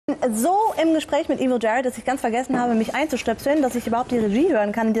so im Gespräch mit Evil Jared, dass ich ganz vergessen habe, mich einzustöpseln, dass ich überhaupt die Regie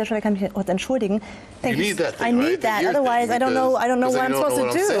hören kann. An dieser Stelle kann ich mich kurz entschuldigen. You need that thing, I need that. Otherwise, I don't know what I'm supposed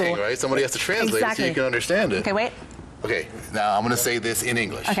to do. Saying, right? Somebody has to translate it so you can understand it. Okay, wait. Okay, now I'm going to say this in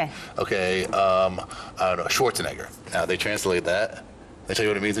English. Okay. Okay, I don't know, Schwarzenegger. Now, they translate that. They tell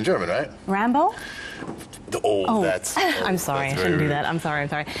you what it means in German, right? Rambo? That's... I'm sorry, I shouldn't do that. I'm sorry.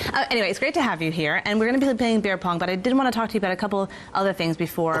 Anyway, it's great to have you here, and we're going to be playing beer pong, but I did want to talk to you about a couple other things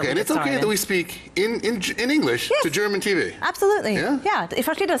before Okay, and it's okay that we speak in English to German TV. Absolutely. Yeah? Ja, ich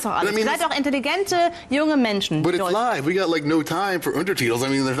verstehe das doch alles. I mean, Seid doch intelligente, junge Menschen. But it's live. We got, like, no time for untertitles. I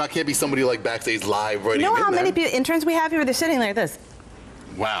mean, can't be somebody, like, backstage live writing You know in how there. many interns we have here? They're sitting like this.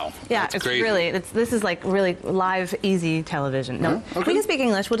 Wow. Yeah, that's it's crazy. really, this is like really live, easy television. No, Okay. we can speak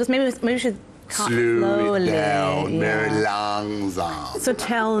English. We'll just, maybe we should Slow it down, very langsam. So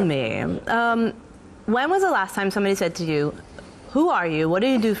tell me, when was the last time somebody said to you, who are you, what do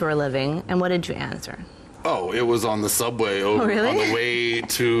you do for a living, and what did you answer? Oh, it was on the subway over really? on the way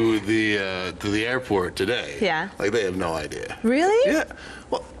to the airport today. Yeah. Like, they have no idea. Really? Yeah.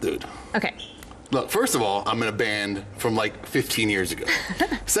 Well, dude. Okay. Look, first of all, I'm in a band from like 15 years ago.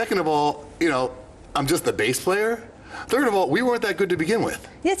 Second of all, I'm just the bass player. Third of all, we weren't that good to begin with.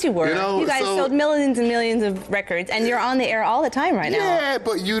 Yes, you were. You guys sold millions and millions of records, and you're on the air all the time right now. Yeah,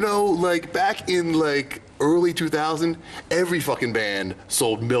 but like back in like early 2000, every fucking band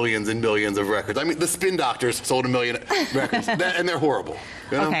sold millions and millions of records. I mean, the Spin Doctors sold 1 million records, and they're horrible.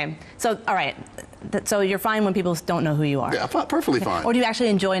 Okay, so all right. So you're fine when people don't know who you are? Yeah, perfectly fine. Or do you actually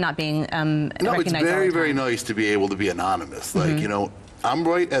enjoy not being recognized? No, it's very, very nice to be able to be anonymous. Like, I'm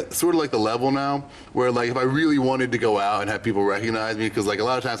right at sort of like the level now where, like, if I really wanted to go out and have people recognize me, because, like, a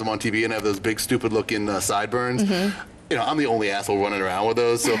lot of times I'm on TV and I have those big, stupid looking sideburns, I'm the only asshole running around with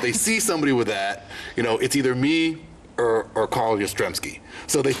those. So if they see somebody with that, it's either me or Carl Yastrzemski.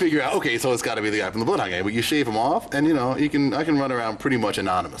 So they figure out, okay, so it's got to be the guy from the Bloodhound Gang. But you shave him off, and I can run around pretty much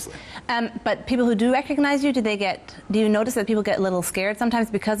anonymously. But people who do recognize you, do you notice that people get a little scared sometimes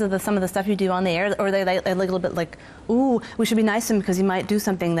because of some of the stuff you do on the air, or are they like a little bit like, ooh, we should be nice to him because he might do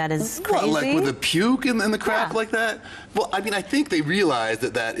something that is crazy? What, like with the puke and the crap like that? Well, I mean, I think they realize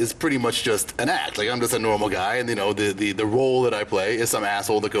that is pretty much just an act. Like, I'm just a normal guy, and the role that I play is some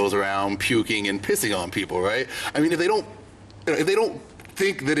asshole that goes around puking and pissing on people, right? I mean, if they don't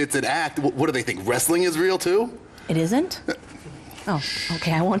think that it's an act, what do they think? Wrestling is real too? It isn't? Oh,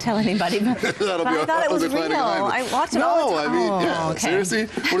 okay, I won't tell anybody, but I thought it was real. I watched it all the time. No, I mean, okay. Seriously?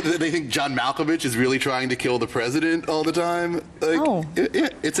 What, they think John Malkovich is really trying to kill the president all the time? Like,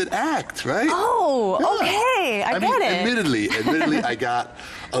 it's an act, right? Oh, okay, I get it. Admittedly, I got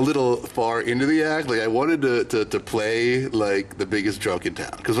a little far into the act. Like, I wanted to play, like, the biggest drunk in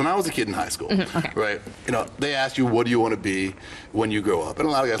town. Because when I was a kid in high school, right, they asked you, what do you want to be when you grow up? And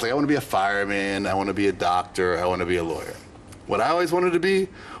a lot of guys like, I want to be a fireman, I want to be a doctor, I want to be a lawyer. What I always wanted to be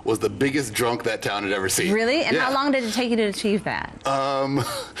was the biggest drunk that town had ever seen. Really? And how long did it take you to achieve that?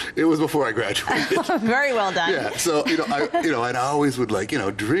 It was before I graduated. Very well done. Yeah. So and I always would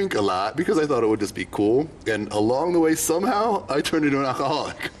drink a lot because I thought it would just be cool. And along the way, somehow I turned into an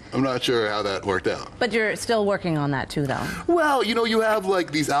alcoholic. I'm not sure how that worked out. But you're still working on that too, though. Well, you have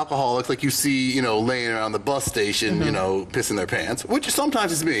like these alcoholics, like you see, laying around the bus station, pissing their pants, which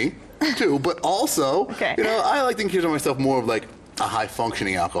sometimes is me too. But also, I like to consider myself more of like a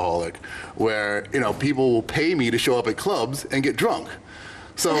high-functioning alcoholic, where people will pay me to show up at clubs and get drunk.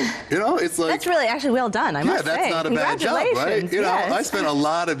 So, it's like... That's really actually well done, I must say. Yeah, that's not a bad job, right? Yes. I spent a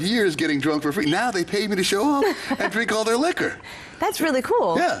lot of years getting drunk for free. Now they pay me to show up and drink all their liquor. That's really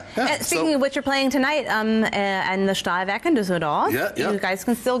cool. Yeah. Speaking of which, you're playing tonight in the Stahlwerk in Düsseldorf. Yeah. You guys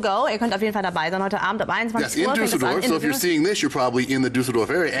can still go. Ihr könnt auf jeden Fall dabei sein heute Abend ab 21 Yes, in Uhr. Düsseldorf. So if you're seeing this, you're probably in the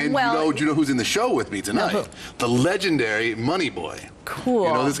Düsseldorf area. And do you know who's in the show with me tonight? No, the legendary Money Boy. Cool.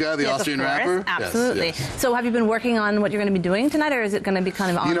 You know this guy, the Austrian rapper? Absolutely. Yes. So have you been working on what you're going to be doing tonight, or is it going to be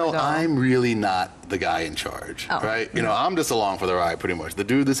kind of on the go? I'm really not the guy in charge, right? I'm just along for the ride, pretty much. The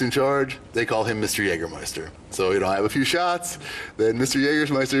dude that's in charge, they call him Mr. Jägermeister. So, I have a few shots, then Mr.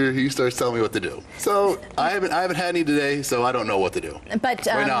 Jägermeister, he starts telling me what to do. So, I haven't had any today, so I don't know what to do. But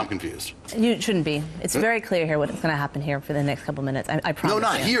right now, I'm confused. You shouldn't be. It's very clear here what's going to happen here for the next couple minutes. I promise. No,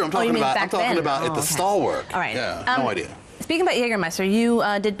 not you. here. I'm talking about at the stall work. All right. Yeah, no idea. Speaking about Jägermeister, you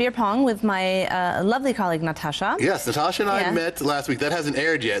did beer pong with my lovely colleague Natasha. Yes, Natasha and I met last week. That hasn't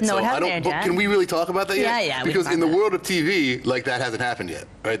aired yet. No, so it hasn't aired yet. Can we really talk talk about that yet? Yeah. Because in the world of TV, like that hasn't happened yet,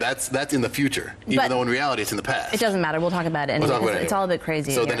 right? That's in the future, even though in reality it's in the past. It doesn't matter. We'll talk about it anyway. It's all a bit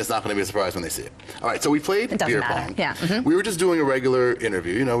crazy. So then it's not going to be a surprise when they see it. All right, so we played beer pong. Yeah. Mm-hmm. We were just doing a regular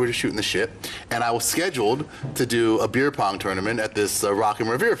interview. You know, we were just shooting the shit. And I was scheduled to do a beer pong tournament at this Rock and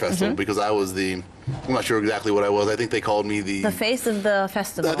Revere festival because I was I'm not sure exactly what I was. I think they called me the face of the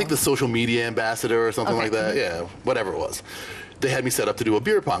festival. I think the social media ambassador or something like that. Yeah, whatever it was. They had me set up to do a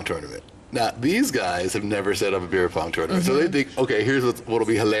beer pong tournament. Now, these guys have never set up a beer pong tournament. So they think, okay, here's what'll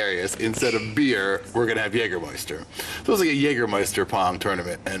be hilarious. Instead of beer, we're going to have Jägermeister. So it was like a Jägermeister pong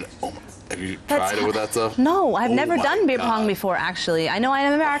tournament. And have you tried it with that stuff? No, I've never done beer pong before, actually. I know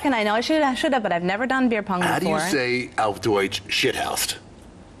I'm American. I know I should have, but I've never done beer pong before. How do you say auf Deutsch shithoused?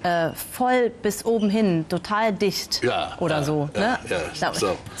 Voll bis oben hin, total dicht, oder so. Ne?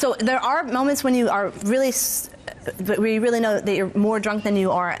 So there are moments when you are really, where you really know that you're more drunk than you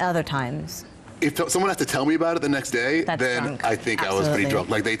are other times. If someone has to tell me about it the next day, then drunk. I think I was pretty drunk.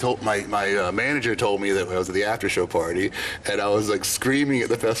 Like they told my manager told me that I was at the after show party, and I was like screaming at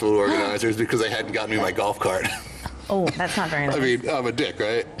the festival organizers because they hadn't gotten me my golf cart. Oh, that's not very nice. I mean, I'm a dick,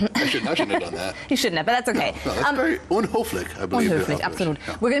 right? I shouldn't have done that. You shouldn't have, but that's okay. No, that's very unhöflich, I believe. Unhöflich, absolut.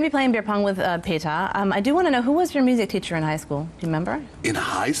 Yeah. We're going to be playing beer pong with Peter. I do want to know, who was your music teacher in high school? Do you remember? In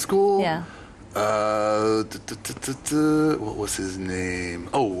high school? Yeah. What was his name?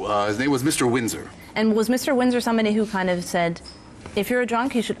 His name was Mr. Windsor. And was Mr. Windsor somebody who kind of said, if you're a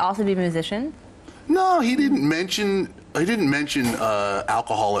drunk, you should also be a musician? No, he didn't mention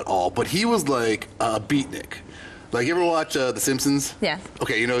alcohol at all, but he was like a beatnik. Like, you ever watch The Simpsons? Yeah.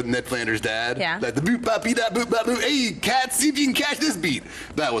 Okay, you know Ned Flanders' dad? Yeah. Like the boop bop beat that boop bop boop. Hey, cats, see if you can catch this beat.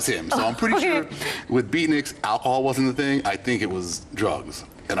 That was him. So I'm pretty sure with beatniks, alcohol wasn't the thing. I think it was drugs.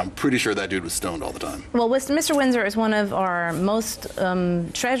 And I'm pretty sure that dude was stoned all the time. Well, Mr. Windsor is one of our most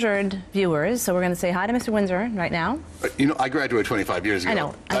treasured viewers, so we're going to say hi to Mr. Windsor right now. You know, I graduated 25 years ago. I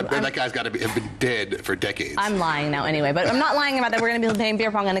know. That guy's got to have been dead for decades. I'm lying now anyway, but I'm not lying about that. We're going to be playing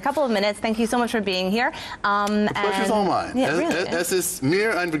beer pong in a couple of minutes. Thank you so much for being here. The pleasure's all mine. Yeah, really. Es ist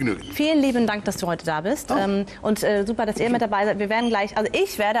mir ein Vergnügen. Vielen lieben Dank, dass du heute da bist. Und super, dass ihr mit dabei seid. Wir werden gleich, also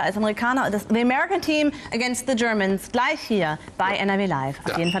ich werde als Amerikaner, the American Team against the Germans, gleich hier bei NRW Live.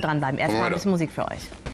 Auf jeden Fall dranbleiben. Erstmal ein bisschen Musik für euch.